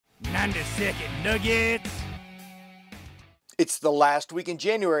Nandesecond nuggets. It's the last week in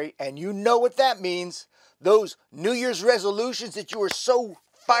January, and you know what that means. Those New Year's resolutions that you were so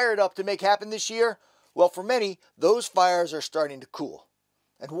fired up to make happen this year, well, for many, those fires are starting to cool.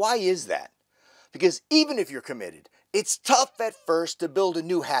 And why is that? Because even if you're committed, it's tough at first to build a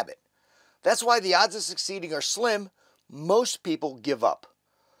new habit. That's why the odds of succeeding are slim. Most people give up.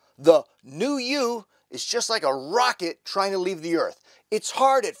 The new you is just like a rocket trying to leave the earth. It's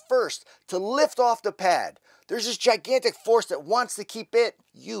hard at first to lift off the pad. There's this gigantic force that wants to keep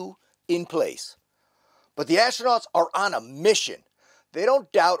you, in place. But the astronauts are on a mission. They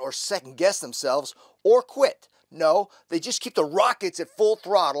don't doubt or second guess themselves or quit. No, they just keep the rockets at full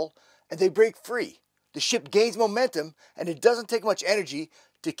throttle and they break free. The ship gains momentum and it doesn't take much energy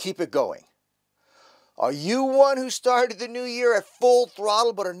to keep it going. Are you one who started the new year at full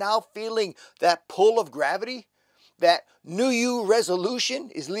throttle but are now feeling that pull of gravity? That new you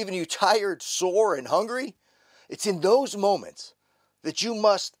resolution is leaving you tired, sore, and hungry? It's in those moments that you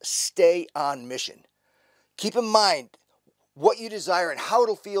must stay on mission. Keep in mind what you desire and how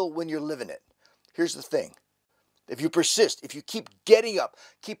it'll feel when you're living it. Here's the thing. If you persist, if you keep getting up,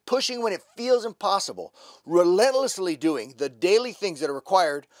 keep pushing when it feels impossible, relentlessly doing the daily things that are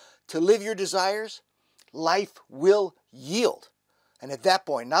required to live your desires, life will yield. And at that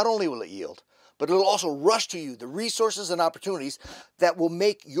point, not only will it yield, but it'll also rush to you the resources and opportunities that will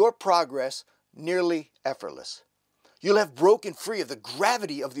make your progress nearly effortless. You'll have broken free of the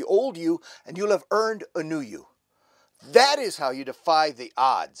gravity of the old you, and you'll have earned a new you. That is how you defy the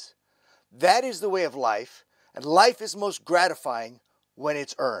odds. That is the way of life, and life is most gratifying when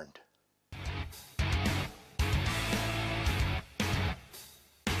it's earned.